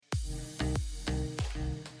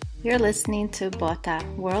You're listening to Bota,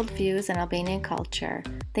 Worldviews and Albanian Culture.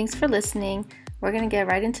 Thanks for listening. We're going to get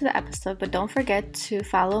right into the episode, but don't forget to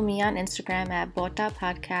follow me on Instagram at Bota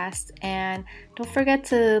Podcast. And don't forget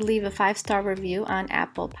to leave a 5-star review on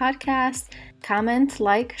Apple Podcasts. Comment,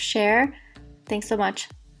 like, share. Thanks so much.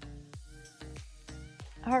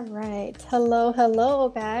 All right.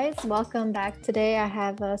 Hello, guys. Welcome back. Today I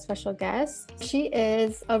have a special guest. She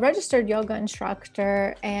is a registered yoga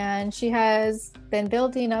instructor and she has been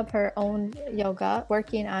building up her own yoga,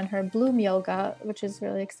 working on her Bloom yoga, which is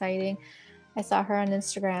really exciting. I saw her on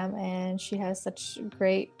Instagram and she has such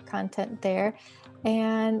great content there.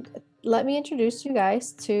 And let me introduce you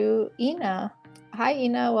guys to Ina. Hi,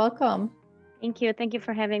 Ina. Welcome. Thank you. Thank you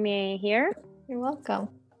for having me here. You're welcome.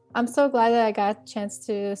 I'm so glad that I got a chance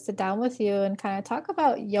to sit down with you and kind of talk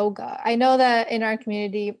about yoga. I know that in our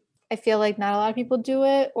community, I feel like not a lot of people do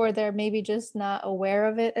it, or they're maybe just not aware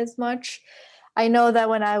of it as much. I know that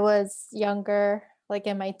when I was younger, like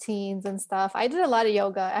in my teens and stuff, I did a lot of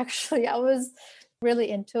yoga. Actually, I was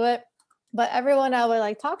really into it. But everyone I would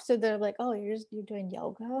like talk to, they're like, "Oh, you're doing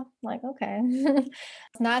yoga?" I'm like, okay.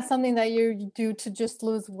 It's not something that you do to just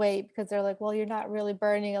lose weight, because they're like, "Well, you're not really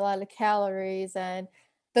burning a lot of calories, and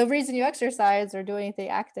the reason you exercise or do anything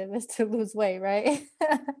active is to lose weight, right?"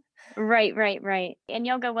 Right. And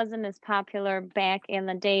yoga wasn't as popular back in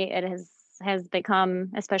the day. It has become,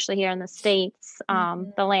 especially here in the States,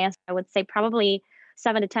 the last, I would say, probably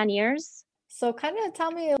 7 to 10 years. So kind of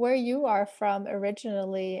tell me where you are from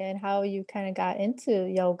originally and how you kind of got into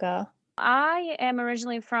yoga. I am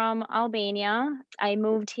originally from Albania. I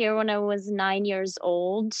moved here when I was 9 years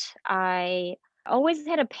old. I always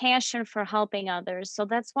had a passion for helping others. So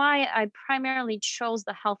that's why I primarily chose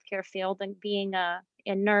the healthcare field and being a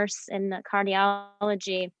nurse in the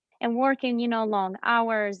cardiology and working, long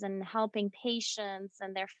hours and helping patients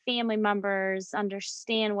and their family members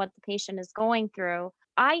understand what the patient is going through.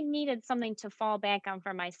 I needed something to fall back on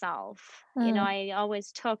for myself. I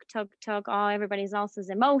always took all everybody else's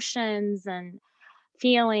emotions and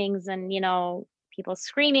feelings and, people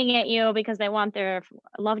screaming at you because they want their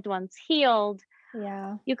loved ones healed.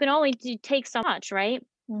 Yeah. You can only take so much, right?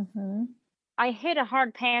 Mm-hmm. I hit a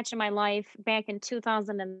hard patch in my life back in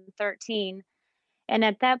 2013. And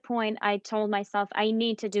at that point, I told myself, I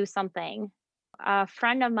need to do something. A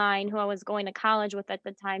friend of mine who I was going to college with at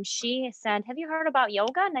the time, she said, "Have you heard about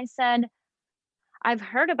yoga?" And I said, "I've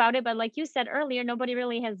heard about it, but like you said earlier, nobody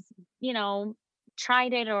really has,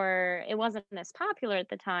 tried it, or it wasn't as popular at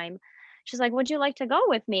the time." She's like, "Would you like to go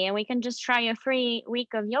with me and we can just try a free week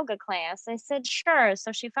of yoga class?" I said, "Sure."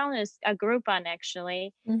 So she found a Groupon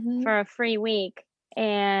actually Mm-hmm. for a free week.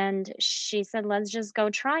 And she said, "Let's just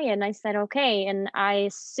go try it." And I said, "Okay." And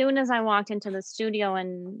as soon as I walked into the studio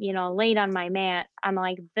and, laid on my mat, I'm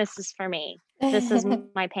like, this is for me. This is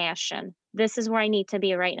my passion. This is where I need to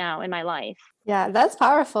be right now in my life. Yeah, that's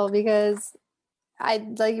powerful because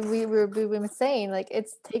we were saying, like,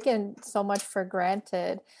 it's taken so much for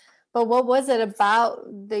granted. But what was it about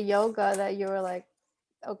the yoga that you were like,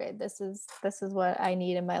 okay, this is what I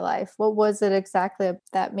need in my life? What was it exactly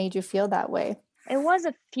that made you feel that way? It was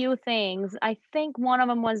a few things. I think one of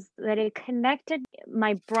them was that it connected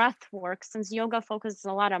my breath work, since yoga focuses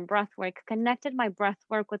a lot on breath work, connected my breath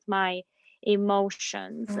work with my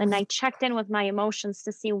emotions. And I checked in with my emotions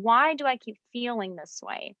to see, why do I keep feeling this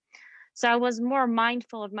way? So I was more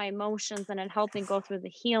mindful of my emotions, and it helped me go through the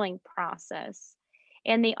healing process.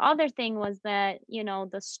 And the other thing was that,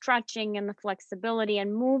 the stretching and the flexibility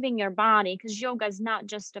and moving your body, because yoga is not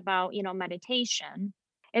just about, meditation.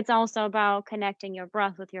 It's also about connecting your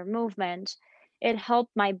breath with your movement. It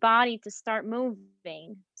helped my body to start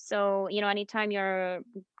moving. So, anytime you're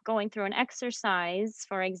going through an exercise,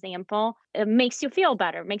 for example, it makes you feel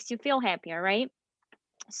better, makes you feel happier, right?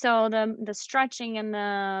 So the stretching and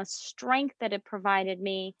the strength that it provided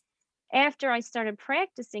me after I started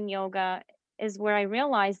practicing yoga is where I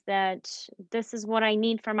realized that this is what I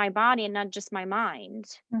need for my body and not just my mind.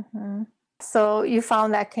 Mm-hmm. So you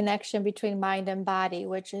found that connection between mind and body,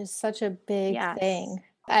 which is such a big Yes. thing.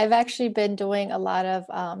 I've actually been doing a lot of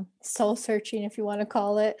soul searching, if you want to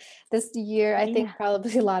call it, this year. I think Yeah.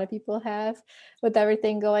 probably a lot of people have, with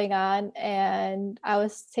everything going on. And I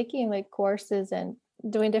was taking like courses and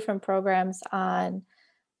doing different programs on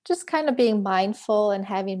just kind of being mindful and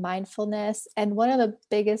having mindfulness. And one of the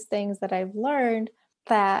biggest things that I've learned,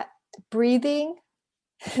 that breathing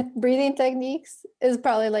breathing techniques is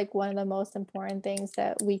probably like one of the most important things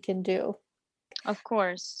that we can do. Of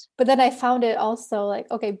course. But then I found it also like,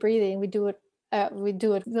 okay, breathing, we do it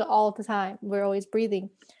all the time. We're always breathing.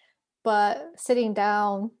 But sitting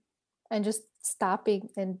down and just stopping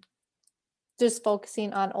and just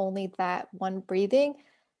focusing on only that one breathing,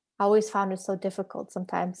 I always found it so difficult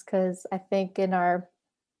sometimes because I think in our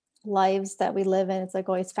lives that we live in, it's like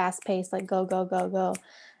always fast paced, like go, go, go, go.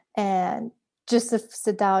 And just to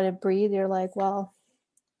sit down and breathe, you're like, well,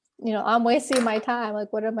 I'm wasting my time.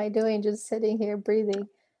 Like, what am I doing just sitting here breathing?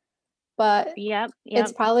 But Yep,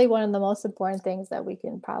 it's yep. probably one of the most important things that we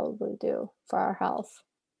can probably do for our health.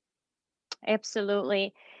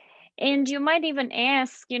 Absolutely. And you might even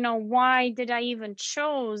ask, why did I even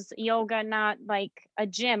chose yoga, not like a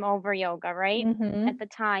gym over yoga, right? At Mm-hmm. the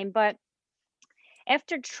time. But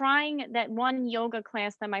after trying that one yoga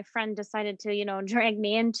class that my friend decided to, drag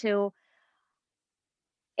me into,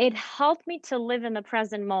 it helped me to live in the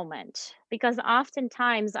present moment because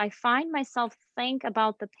oftentimes I find myself think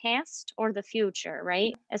about the past or the future,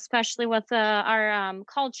 right? Especially with our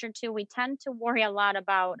culture too, we tend to worry a lot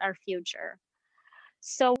about our future.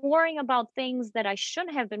 So worrying about things that I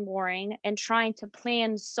shouldn't have been worrying and trying to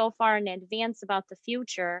plan so far in advance about the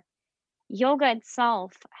future, yoga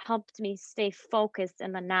itself helped me stay focused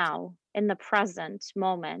in the now, in the present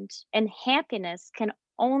moment. And happiness can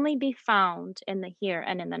only be found in the here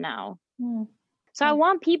and in the now. Mm. So I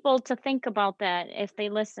want people to think about that if they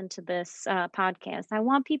listen to this podcast. I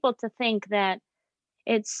want people to think that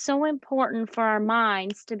it's so important for our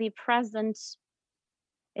minds to be present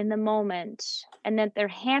in the moment and that their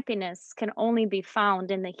happiness can only be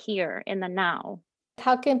found in the here, in the now.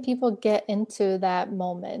 How can people get into that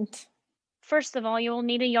moment? First of all, you will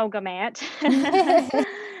need a yoga mat.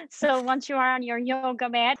 So once you are on your yoga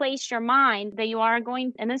mat, place your mind that you are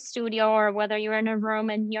going in a studio or whether you're in a room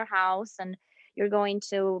in your house and you're going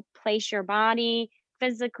to place your body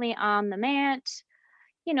physically on the mat,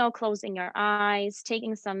 closing your eyes,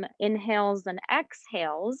 taking some inhales and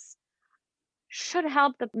exhales should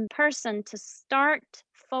help the person to start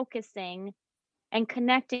focusing and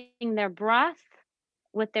connecting their breath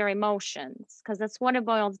with their emotions, because that's what it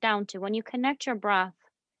boils down to. When you connect your breath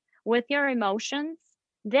with your emotions,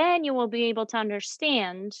 then you will be able to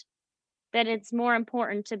understand that it's more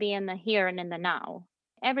important to be in the here and in the now.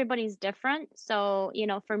 Everybody's different. So,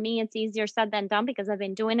 for me, it's easier said than done because I've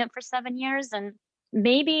been doing it for 7 years. And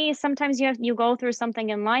maybe sometimes you go through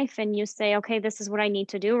something in life and you say, okay, this is what I need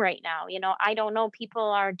to do right now. I don't know. People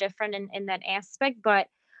are different in that aspect, but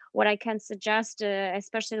what I can suggest,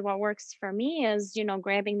 especially what works for me, is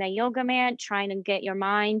grabbing that yoga mat, trying to get your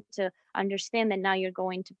mind to understand that now you're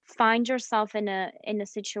going to find yourself in a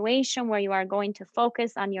situation where you are going to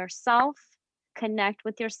focus on yourself, connect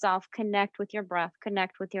with your breath,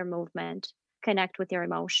 connect with your movement, connect with your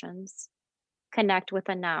emotions, connect with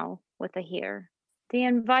the now, with the here. The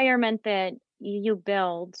environment that you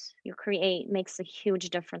build, you create makes a huge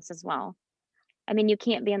difference as well. I mean, you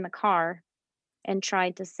can't be in the car and try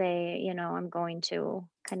to say, I'm going to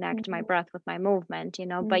connect my Mhm. breath with my movement,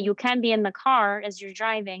 but Mm. you can be in the car as you're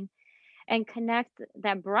driving and connect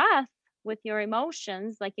that breath with your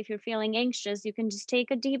emotions. Like if you're feeling anxious, you can just take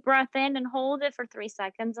a deep breath in and hold it for 3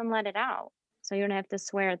 seconds and let it out. So you don't have to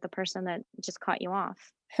swear at the person that just cut you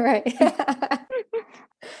off. Right.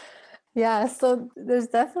 Yeah, so there's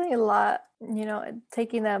definitely a lot,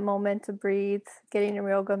 taking that moment to breathe, getting a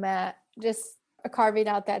yoga mat, just carving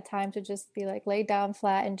out that time to just be like lay down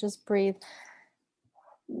flat and just breathe.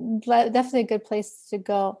 Definitely a good place to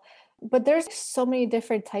go. But there's so many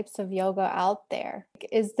different types of yoga out there.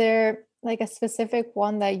 Is there like a specific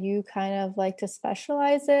one that you kind of like to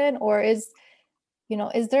specialize in, or is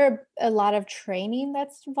there a lot of training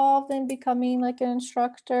that's involved in becoming like an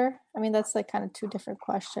instructor? I mean, that's like kind of two different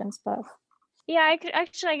questions, but Yeah, I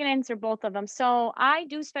can answer both of them. So I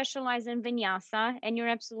do specialize in vinyasa, and you're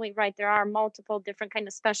absolutely right. There are multiple different kind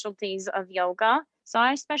of specialties of yoga. So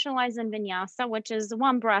I specialize in vinyasa, which is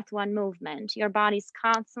one breath, one movement. Your body's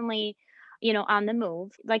constantly, on the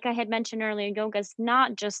move. Like I had mentioned earlier, yoga is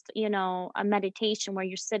not just, a meditation where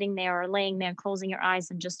you're sitting there or laying there, closing your eyes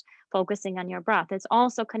and just focusing on your breath. It's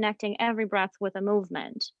also connecting every breath with a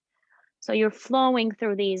movement. So you're flowing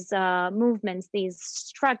through these movements, these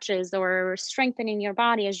stretches, or strengthening your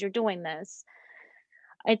body as you're doing this.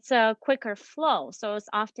 It's a quicker flow. So it's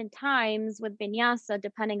oftentimes with vinyasa,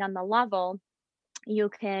 depending on the level, you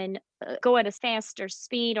can go at a faster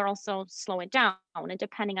speed or also slow it down, and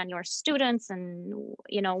depending on your students and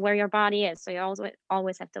where your body is. So you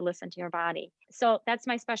always have to listen to your body. So that's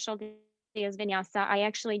my specialty is vinyasa. I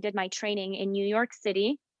actually did my training in New York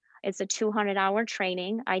City. It's a 200-hour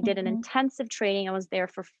training. I did an mhm. intensive training. I was there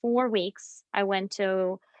for 4 weeks. I went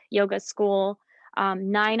to yoga school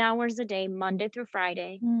 9 hours a day, Monday through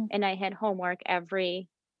Friday, Mm. and I had homework every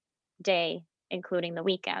day including the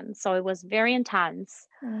weekends. So it was very intense.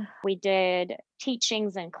 Mm. We did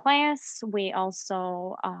teachings in class. We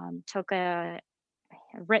also took a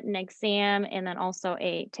written exam and then also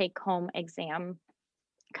a take home exam,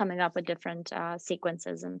 coming up with different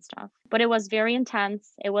sequences and stuff. But it was very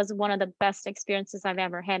intense. It was one of the best experiences I've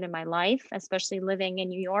ever had in my life, especially living in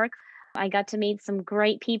New York. I got to meet some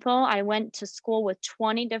great people. I went to school with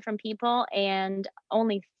 20 different people, and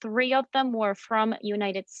only 3 of them were from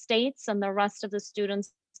United States, and the rest of the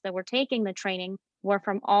students that were taking the training were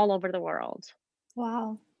from all over the world.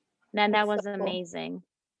 Wow. And that That's so was cool. amazing.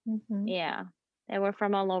 Hmm. Yeah. They were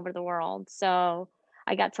from all over the world. So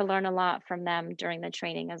I got to learn a lot from them during the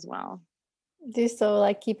training as well. Do you still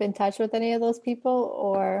like keep in touch with any of those people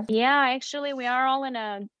or? Yeah, actually, we are all in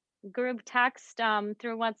a group text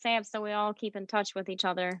through WhatsApp, so we all keep in touch with each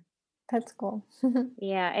other. That's cool.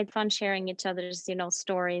 Yeah, it's fun sharing each other's,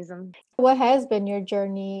 stories and What has been your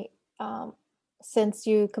journey um, since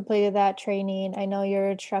you completed that training? I know you're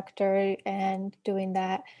an instructor and doing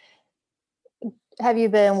that. Have you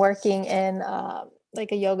been working in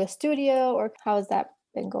like a yoga studio, or how has that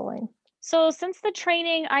been going? so since the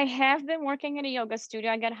training, I have been working in a yoga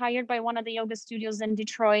studio. I got hired by one of the yoga studios in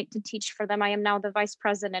Detroit to teach for them. I am now the vice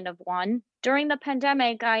president of one. During the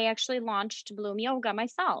pandemic, I actually launched Bloom Yoga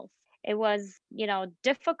myself. It was,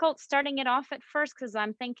 difficult starting it off at first because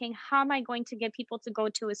I'm thinking, how am I going to get people to go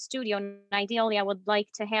to a studio? And ideally, I would like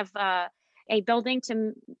to have a building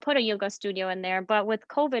to put a yoga studio in there. But with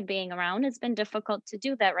COVID being around, it's been difficult to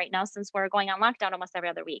do that right now since we're going on lockdown almost every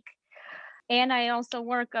other week. And I also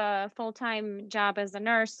work a full-time job as a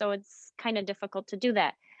nurse, so it's kind of difficult to do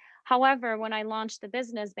that. However, when I launched the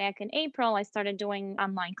business back in April, I started doing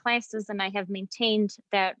online classes and I have maintained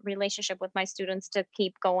that relationship with my students to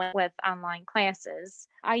keep going with online classes.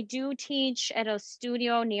 I do teach at a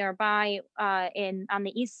studio nearby in on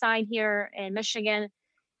the east side here in Michigan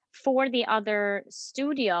for the other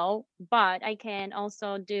studio, but I can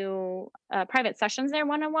also do private sessions there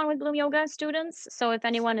one on one with Bloom Yoga students. So if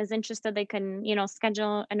anyone is interested, they can,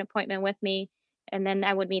 schedule an appointment with me and then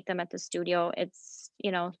I would meet them at the studio. It's,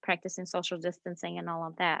 practicing social distancing and all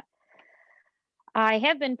of that. I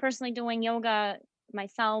have been personally doing yoga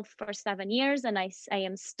myself for 7 years and I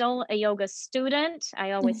am still a yoga student.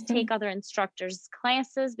 I always Mhm. take other instructors'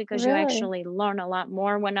 classes because you Really? actually learn a lot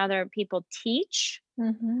more when other people teach.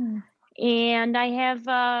 Hmm. And I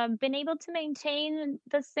have been able to maintain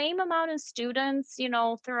the same amount of students,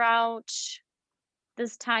 throughout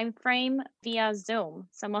this time frame via Zoom.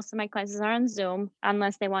 So most of my classes are on Zoom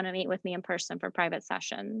unless they want to meet with me in person for private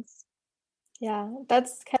sessions. Yeah,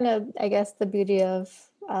 that's kind of, I guess, the beauty of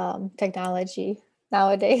technology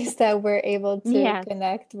nowadays that we're able to Yes.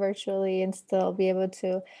 connect virtually and still be able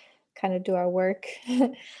to kind of do our work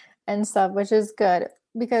and stuff, which is good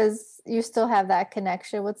because you still have that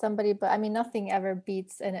connection with somebody. But I mean, nothing ever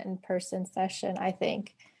beats an in-person session, I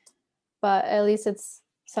think. But at least it's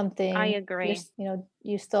I something agree.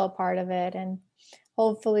 you're still a part of it, and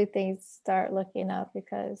hopefully things start looking up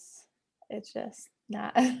because it's just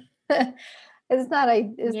not. It's not.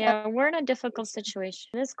 Yeah, we're in a difficult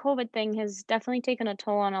situation. This COVID thing has definitely taken a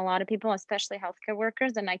toll on a lot of people, especially healthcare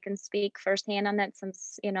workers. And I can speak firsthand on that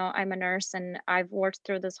since, I'm a nurse and I've worked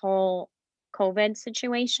through this whole COVID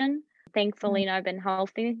situation. Mm. Thankfully, I've been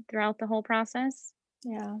healthy throughout the whole process.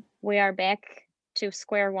 Yeah. We are back to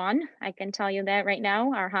square one. I can tell you that right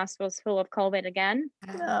now. Our hospital's full of COVID again.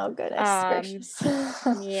 Oh, goodness Um,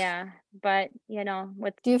 gracious. yeah, but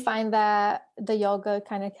with Do you find that the yoga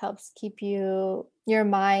kind of helps keep your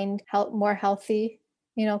mind more healthy?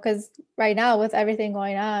 Because right now with everything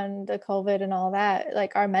going on, the COVID and all that,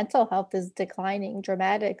 like our mental health is declining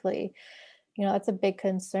dramatically. It's a big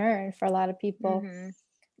concern for a lot of people. hmm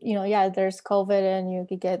Yeah, there's COVID and you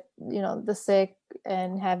could get, the sick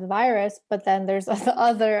and have the virus, but then there's the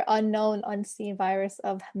other unknown, unseen virus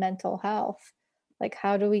of mental health. Like,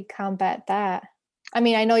 how do we combat that? I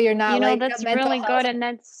mean, I know you're not like a that's mental really good, health and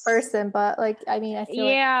that's person, but like, I mean, I feel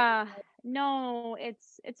like, yeah. No,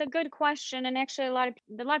 it's a good question, and actually a lot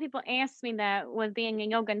of people ask me that with being a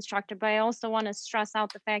yoga instructor, but I also want to stress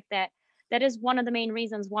out the fact that that is one of the main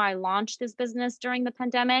reasons why I launched this business during the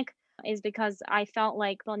pandemic is because I felt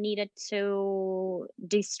like people needed to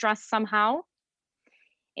de-stress somehow.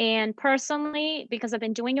 And personally, because I've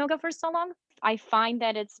been doing yoga for so long, I find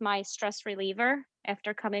that it's my stress reliever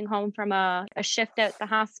after coming home from a shift at the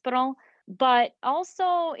hospital. But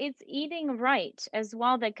also, it's eating right as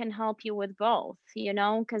well that can help you with both,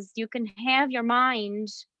 because you can have your mind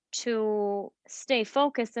to stay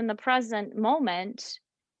focused in the present moment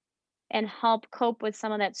and help cope with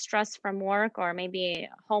some of that stress from work or maybe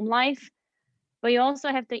home life. But you also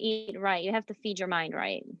have to eat right. You have to feed your mind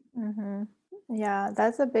right. Hmm. Yeah,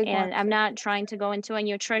 that's a big one And I'm too. not trying to go into a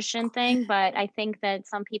nutrition thing, but I think that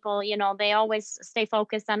some people, they always stay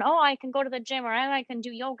focused on, oh, I can go to the gym or I can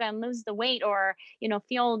do yoga and lose the weight or,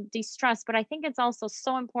 feel de-stressed. But I think it's also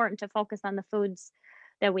so important to focus on the foods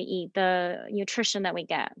that we eat, the nutrition that we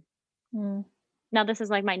get. Mm. Now, this is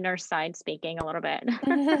like my nurse side speaking a little bit,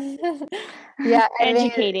 Yeah, I mean,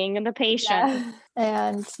 educating the patient. yeah.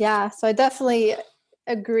 And yeah, so I definitely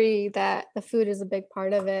agree that the food is a big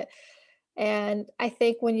part of it. And I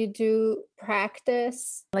think when you do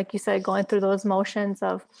practice, like you said, going through those motions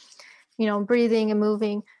of, breathing and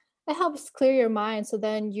moving, it helps clear your mind. So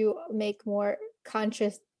then you make more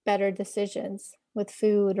conscious, better decisions with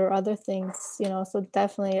food or other things, So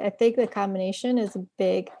definitely, I think the combination is a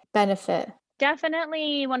big benefit.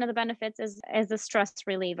 Definitely one of the benefits is a stress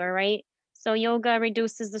reliever, right? So yoga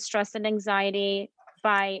reduces the stress and anxiety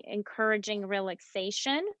by encouraging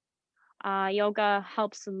relaxation. Yoga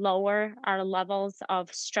helps lower our levels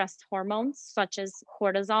of stress hormones such as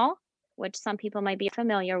cortisol, which some people might be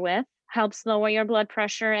familiar with, helps lower your blood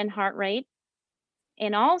pressure and heart rate.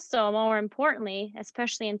 And also, more importantly,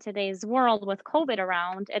 especially in today's world with COVID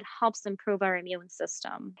around, it helps improve our immune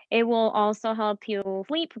system. It will also help you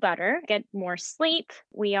sleep better, get more sleep.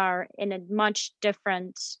 We are in a much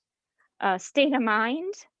different state of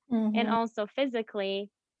mind. And Hmm. also physically,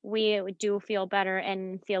 we do feel better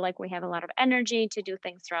and feel like we have a lot of energy to do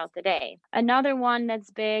things throughout the day. Another one that's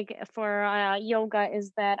big for yoga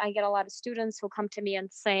is that I get a lot of students who come to me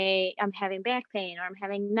and say, I'm having back pain or I'm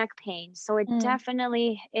having neck pain. So it Mm.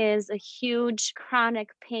 definitely is a huge chronic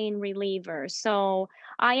pain reliever. So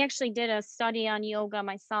I actually did a study on yoga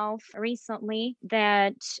myself recently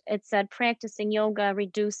that it said practicing yoga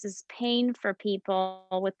reduces pain for people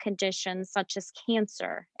with conditions such as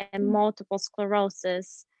cancer and multiple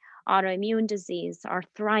sclerosis, autoimmune disease,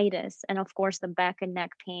 arthritis, and of course, the back and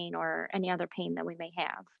neck pain or any other pain that we may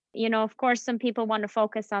have. Of course, some people want to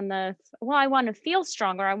focus on well, I want to feel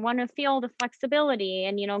stronger. I want to feel the flexibility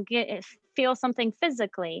and, feel something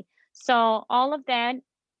physically. So, all of that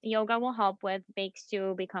yoga will help with makes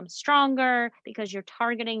you become stronger because you're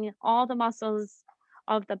targeting all the muscles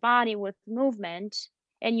of the body with movement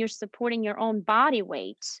and you're supporting your own body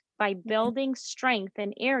weight by building strength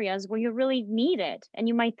in areas where you really need it and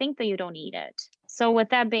you might think that you don't need it. So with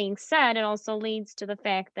that being said, it also leads to the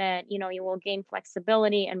fact that you will gain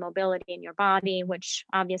flexibility and mobility in your body, which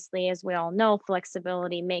obviously, as we all know,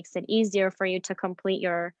 flexibility makes it easier for you to complete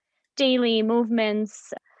your daily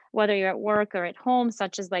movements, whether you're at work or at home,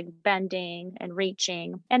 such as like bending and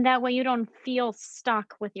reaching. And that way you don't feel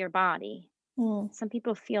stuck with your body. Mm. Some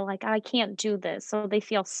people feel like I can't do this, so they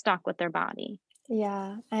feel stuck with their body.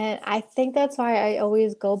 Yeah, and I think that's why I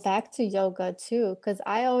always go back to yoga too, because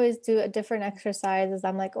I always do a different exercises.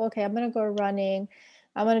 I'm like, okay, I'm gonna go running,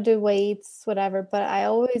 I'm gonna do weights, whatever. But I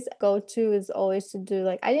always go to is always to do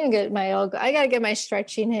like I didn't get my yoga, I gotta get my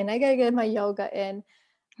stretching in, I gotta get my yoga in.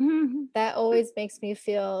 That always makes me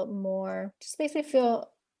feel more, just makes me feel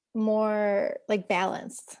more like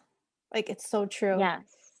balanced. Like it's so true. Yes.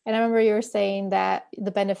 And I remember you were saying that the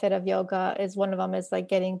benefit of yoga is one of them is like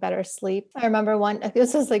getting better sleep. I remember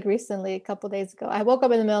this was like recently, a couple days ago. I woke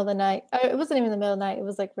up in the middle of the night. It wasn't even the middle of the night. It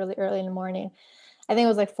was like really early in the morning. I think it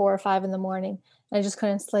was like 4 or 5 in the morning. And I just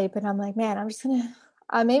couldn't sleep. And I'm like, man, I'm just gonna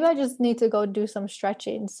maybe I just need to go do some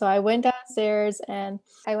stretching. So I went downstairs and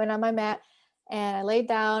I went on my mat and I laid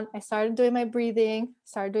down. I started doing my breathing,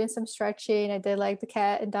 started doing some stretching. I did like the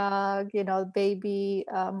cat and dog, baby,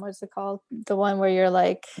 what's it called? The one where you're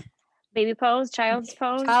like Baby pose, child's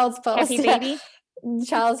pose, child's pose. happy Yeah. baby.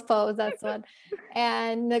 Child's pose, that's one.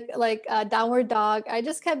 And like downward dog. I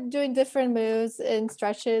just kept doing different moves and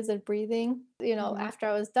stretches and breathing. Hmm. After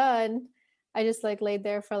I was done, I just like laid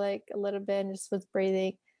there for like a little bit and just was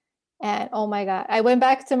breathing. And oh my God, I went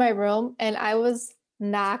back to my room and I was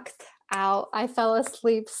knocked out. I fell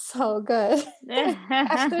asleep so good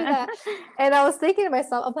after that. And I was thinking to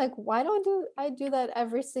myself, I'm like, why don't I do that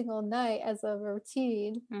every single night as a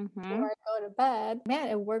routine Hmm. before I go to bed? Man,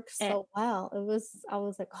 it works so well. I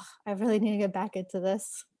was like, oh, I really need to get back into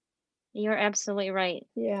this. You're absolutely right.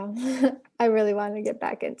 Yeah. I really want to get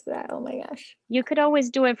back into that. Oh my gosh. You could always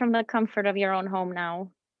do it from the comfort of your own home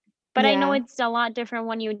now. But I know Yeah. it's a lot different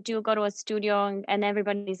when you do go to a studio and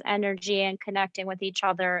everybody's energy and connecting with each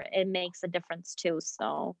other. It makes a difference too.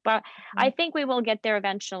 So, but I Mhm. think we will get there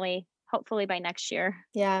eventually, hopefully by next year.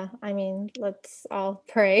 Yeah. I mean, let's all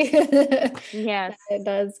pray that Yes. it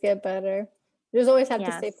does get better. You just always have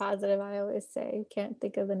to stay Yes. positive. I always say you can't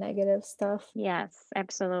think of the negative stuff. Yes.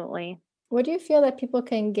 Absolutely. What do you feel that people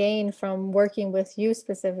can gain from working with you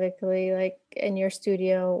specifically, like in your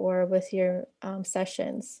studio or with your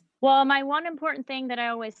sessions? Well, my one important thing that I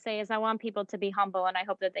always say is I want people to be humble, and I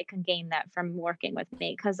hope that they can gain that from working with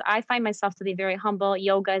me because I find myself to be very humble.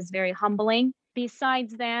 Yoga is very humbling.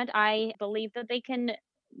 Besides that, I believe that they can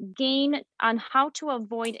gain on how to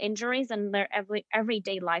avoid injuries in their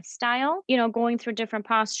everyday lifestyle. Going through different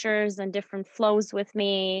postures and different flows with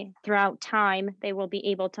me throughout time, they will be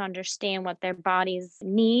able to understand what their bodies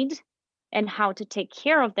need and how to take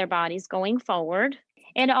care of their bodies going forward.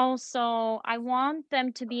 And also, I want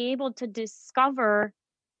them to be able to discover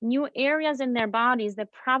new areas in their bodies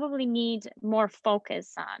that probably need more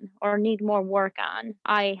focus on or need more work on.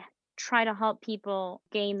 I try to help people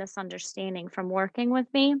gain this understanding from working with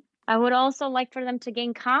me. I would also like for them to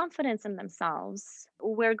gain confidence in themselves.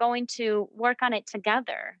 We're going to work on it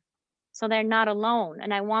together so they're not alone.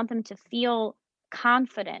 And I want them to feel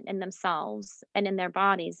confident in themselves and in their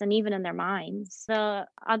bodies and even in their minds. The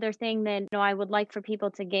other thing that I would like for people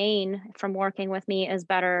to gain from working with me is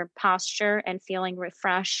better posture and feeling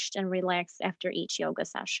refreshed and relaxed after each yoga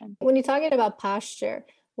session. When you're talking about posture,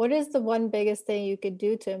 what is the one biggest thing you could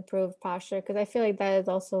do to improve posture? Because I feel like that is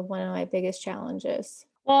also one of my biggest challenges.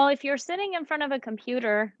 Well, if you're sitting in front of a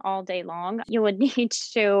computer all day long, you would need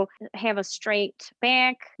to have a straight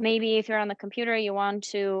back. Maybe if you're on the computer, you want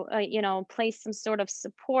to, place some sort of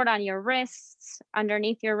support on your wrists,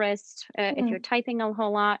 underneath your wrist, if you're Mm, typing a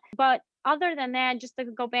whole lot. But other than that, just to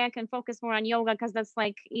go back and focus more on yoga, because that's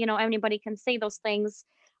like, anybody can say those things.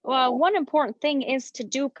 Well, one important thing is to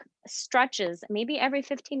do stretches, maybe every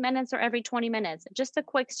 15 minutes or every 20 minutes. Just a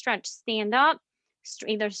quick stretch. Stand up,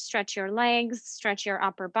 either stretch your legs, stretch your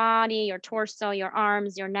upper body, your torso, your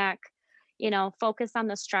arms, your neck. Focus on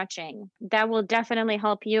the stretching. That will definitely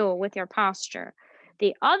help you with your posture.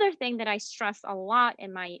 The other thing that I stress a lot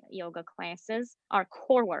in my yoga classes are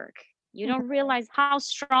core work. You don't realize how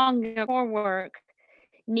strong your core work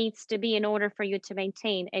needs to be in order for you to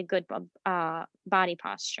maintain a good body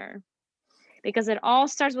posture, because it all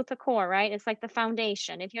starts with the core, right? It's like the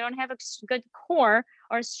foundation. If you don't have a good core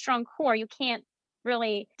or a strong core, you can't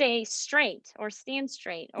really stay straight or stand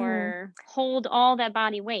straight mm. or hold all that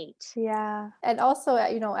body weight. Yeah. And also,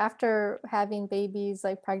 after having babies,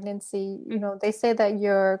 like pregnancy, Mm. they say that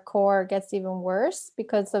your core gets even worse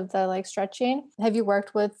because of the like stretching. Have you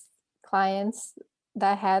worked with clients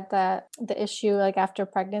that had the issue like after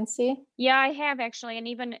pregnancy? Yeah, I have actually. And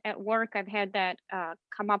even at work, I've had that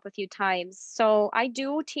come up a few times. So I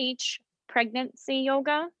do teach pregnancy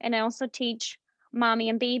yoga, and I also teach mommy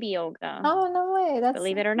and baby yoga. Oh, no way. That's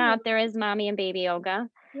Believe so it or cool. not, there is mommy and baby yoga.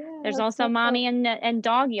 Yeah, There's that's also so cool. mommy and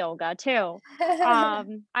dog yoga too.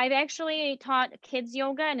 I've actually taught kids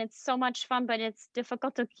yoga, and it's so much fun, but it's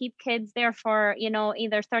difficult to keep kids there for,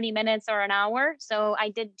 either 30 minutes or an hour. So I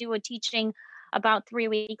did do a teaching about 3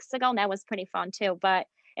 weeks ago, and that was pretty fun too. But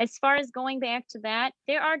as far as going back to that,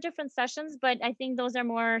 there are different sessions, but I think those are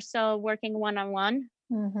more so working one on one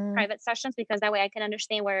Hmm. private sessions, because that way I can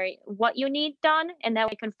understand what you need done, and that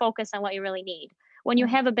way I can focus on what you really need. When you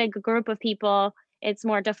have a big group of people, it's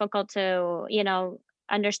more difficult to,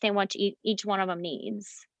 understand what each one of them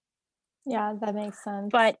needs. Yeah, that makes sense.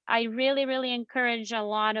 But I really, really encourage a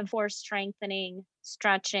lot of core strengthening,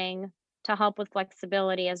 stretching to help with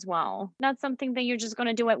flexibility as well. Not something that you're just going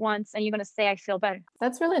to do at once and you're going to say, I feel better.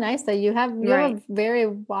 That's really nice that you have Right. a very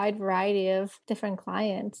wide variety of different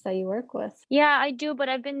clients that you work with. Yeah, I do, but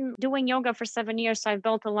I've been doing yoga for 7 years. So I've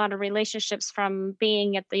built a lot of relationships from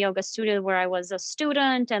being at the yoga studio where I was a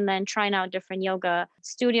student and then trying out different yoga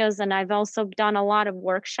studios. And I've also done a lot of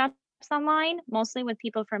workshops online, mostly with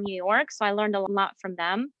people from New York. So I learned a lot from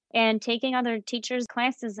them. And taking other teachers'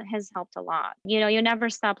 classes has helped a lot. You never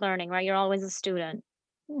stop learning, right? You're always a student.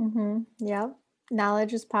 Yep.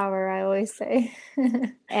 Knowledge is power, I always say.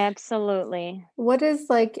 Absolutely. What does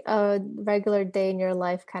like a regular day in your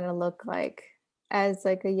life kind of look like as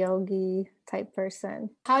like a yogi type person?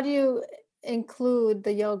 How do you include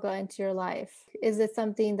the yoga into your life? Is it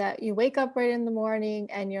something that you wake up right in the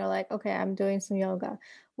morning and you're like, okay, I'm doing some yoga?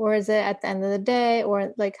 Or is it at the end of the day?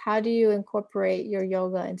 Or like, how do you incorporate your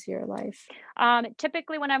yoga into your life?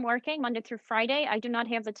 Typically, when I'm working Monday through Friday, I do not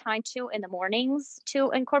have the time to in the mornings to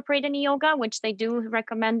incorporate any yoga, which they do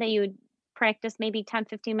recommend that you practice maybe 10,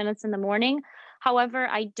 15 minutes in the morning. However,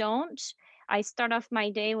 I don't. I start off my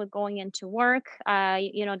day with going into work.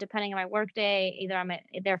 Depending on my work day, either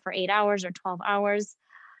there for 8 hours or 12 hours.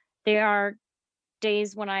 There are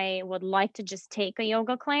days when I would like to just take a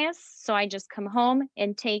yoga class. So I just come home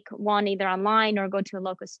and take one either online or go to a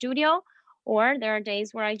local studio. Or there are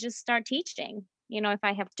days where I just start teaching. If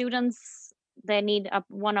I have students that need a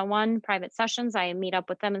one-on-one private sessions, I meet up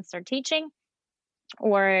with them and start teaching.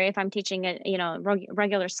 Or if I'm teaching a,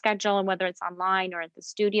 regular schedule, and whether it's online or at the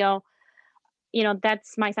studio,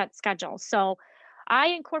 that's my set schedule. So I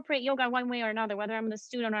incorporate yoga one way or another, whether I'm the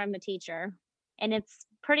student or I'm the teacher. And it's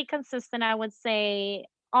pretty consistent, I would say,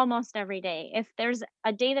 almost every day. If there's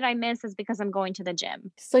a day that I miss, is because I'm going to the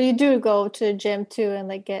gym. So you do go to the gym too and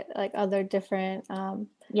like get like other different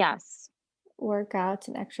Yes. workouts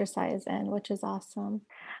and exercise in, which is awesome.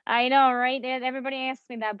 I know, right? Everybody asks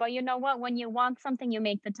me that, but you know what? When you want something, you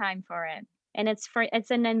make the time for it. And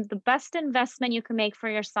the best investment you can make for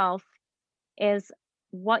yourself is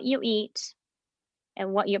what you eat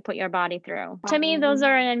and what you put your body through. To me, those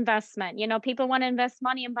are an investment. People want to invest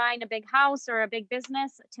money in buying a big house or a big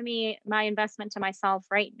business. To me, my investment to myself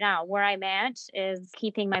right now, where I'm at, is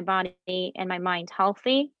keeping my body and my mind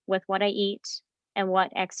healthy with what I eat and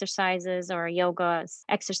what exercises or yoga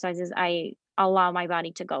exercises I allow my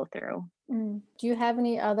body to go through. Do you have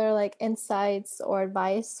any other like insights or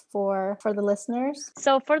advice for the listeners?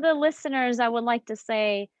 So for the listeners, I would like to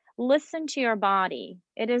say, listen to your body.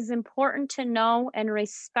 It is important to know and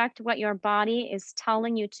respect what your body is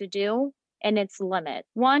telling you to do and its limit.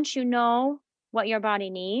 Once you know what your body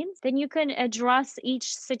needs, then you can address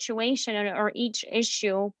each situation or each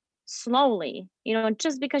issue slowly.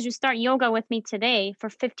 Just because you start yoga with me today for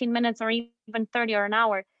 15 minutes or even 30 or an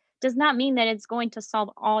hour does not mean that it's going to solve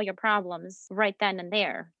all your problems right then and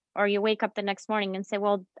there. Or you wake up the next morning and say,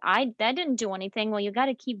 well, that didn't do anything. Well, you got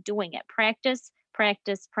to keep doing it. Practice,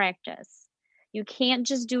 practice, practice. You can't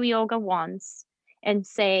just do yoga once and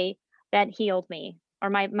say that healed me or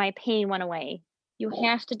my pain went away. You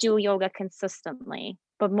have to do yoga consistently.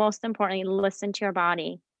 But most importantly, listen to your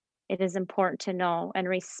body. It is important to know and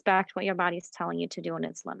respect what your body is telling you to do in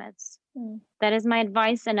its limits. That is my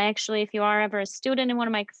advice. And actually, if you are ever a student in one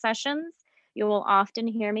of my sessions, you will often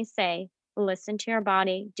hear me say, listen to your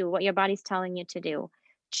body, do what your body's telling you to do.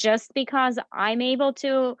 Just because I'm able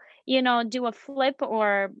to, do a flip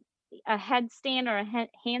or a headstand or a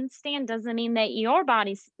handstand doesn't mean that your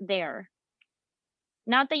body's there.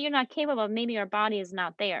 Not that you're not capable, maybe your body is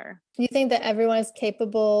not there. Do you think that everyone is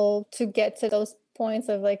capable to get to those points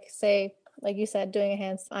of like, say, like you said, doing a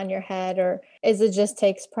hands on your head, or is it just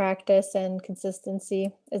takes practice and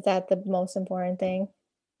consistency? Is that the most important thing?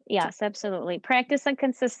 Yes, absolutely. Practice and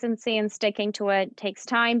consistency and sticking to it takes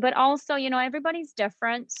time, but also, everybody's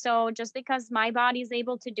different. So just because my body is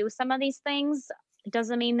able to do some of these things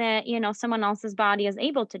doesn't mean that, someone else's body is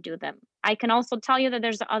able to do them. I can also tell you that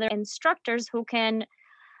there's other instructors who can,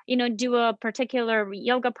 do a particular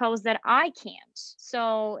yoga pose that I can't.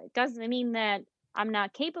 So it doesn't mean that I'm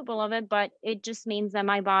not capable of it, but it just means that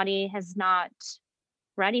my body has not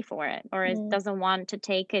ready for it or doesn't want to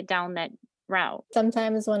take it down that route.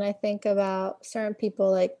 Sometimes when I think about certain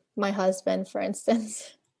people, like my husband, for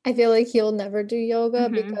instance, I feel like he'll never do yoga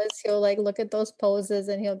because he'll like look at those poses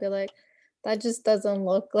and he'll be like, that just doesn't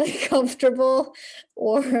look like comfortable,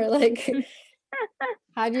 or like,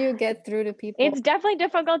 how do you get through to people? It's definitely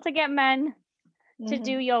difficult to get men to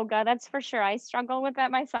do yoga. That's for sure. I struggle with that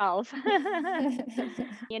myself.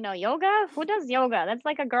 Yoga? Who does yoga? That's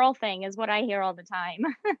like a girl thing, is what I hear all the time.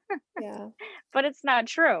 Yeah. But it's not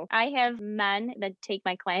true. I have men that take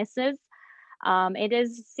my classes.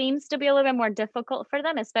 Seems to be a little bit more difficult for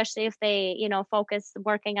them, especially if they, focus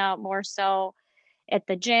working out more so at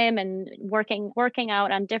the gym and working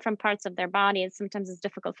out on different parts of their body. Sometimes it's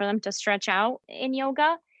difficult for them to stretch out in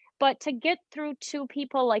yoga. But to get through to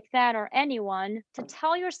people like that, or anyone, to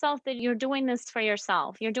tell yourself that you're doing this for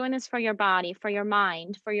yourself, you're doing this for your body, for your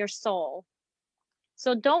mind, for your soul.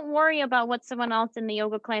 So don't worry about what someone else in the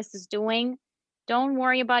yoga class is doing. Don't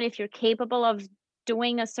worry about if you're capable of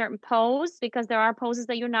doing a certain pose, because there are poses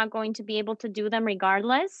that you're not going to be able to do them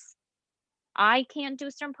regardless. I can't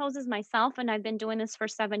do certain poses myself, and I've been doing this for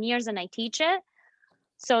 7 years and I teach it.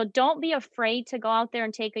 So don't be afraid to go out there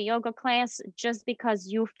and take a yoga class just because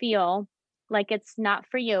you feel like it's not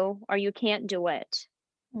for you or you can't do it.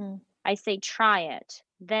 I say try it,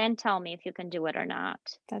 then tell me if you can do it or not.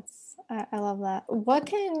 I love that. What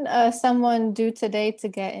can someone do today to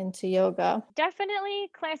get into yoga?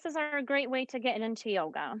 Definitely, classes are a great way to get into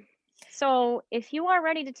yoga. So if you are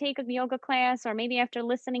ready to take a yoga class, or maybe after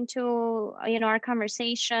listening to our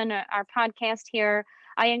conversation, our podcast here,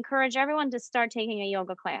 I encourage everyone to start taking a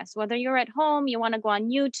yoga class. Whether you're at home, you want to go on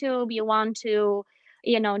YouTube, you want to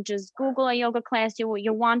just Google a yoga class, you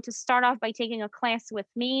want to start off by taking a class with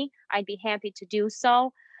me, I'd be happy to do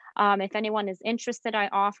so. If anyone is interested, I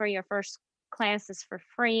offer your first classes for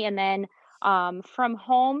free. And then from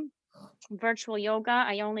home, virtual yoga.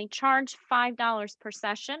 I only charge $5 per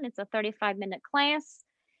session. It's a 35-minute class,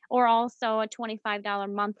 or also a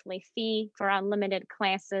 $25 monthly fee for unlimited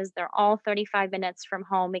classes. They're all 35 minutes from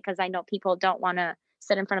home because I know people don't want to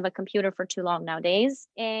sit in front of a computer for too long nowadays.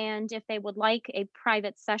 And if they would like a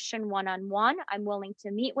private session one-on-one, I'm willing to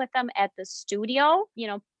meet with them at the studio.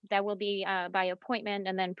 That will be by appointment,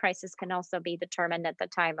 and then prices can also be determined at the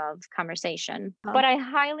time of conversation. But I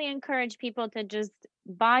highly encourage people to just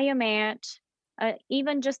buy a mat,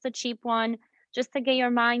 even just a cheap one, just to get your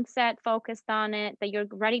mindset focused on it, that you're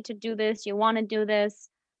ready to do this, you want to do this.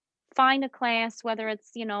 Find a class, whether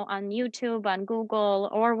it's, on YouTube, on Google,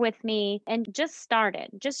 or with me, and just start it.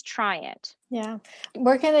 Just try it. Yeah.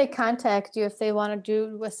 Where can they contact you if they want to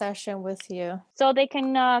do a session with you? So they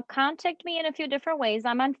can contact me in a few different ways.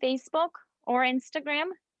 I'm on Facebook or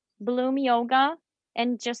Instagram, Bloom Yoga,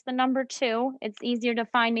 and just the number 2. It's easier to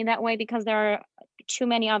find me that way because there are too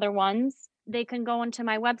many other ones. They can go into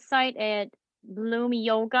my website at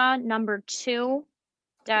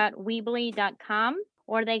bloomyoga2.weebly.com,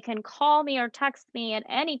 or they can call me or text me at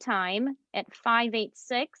any time at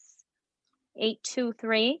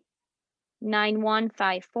 586-823-9154.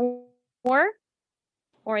 Or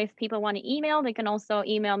if people want to email, they can also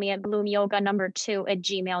email me at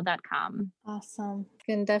bloomyoga2@gmail.com. Awesome. You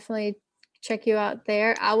can definitely check you out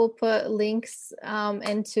there. I will put links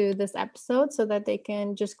into this episode so that they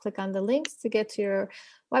can just click on the links to get to your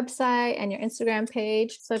website and your Instagram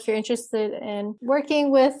page. So if you're interested in working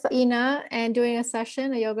with Ina and doing a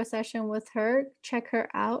yoga session with her, check her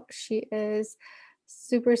out. She is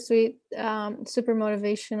super sweet, super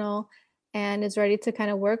motivational, and is ready to kind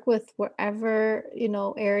of work with whatever,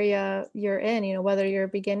 area you're in, whether you're a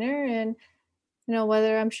beginner and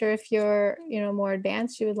whether, I'm sure if you're, more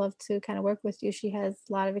advanced, she would love to kind of work with you. She has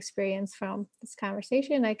a lot of experience from this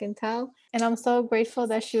conversation, I can tell. And I'm so grateful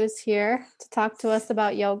that she was here to talk to us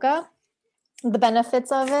about yoga, the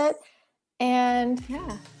benefits of it. And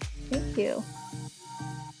yeah, thank you.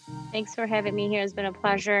 Thanks for having me here. It's been a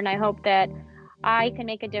pleasure. And I hope that I can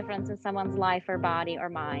make a difference in someone's life or body or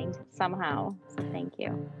mind somehow. So thank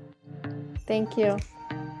you. Thank you.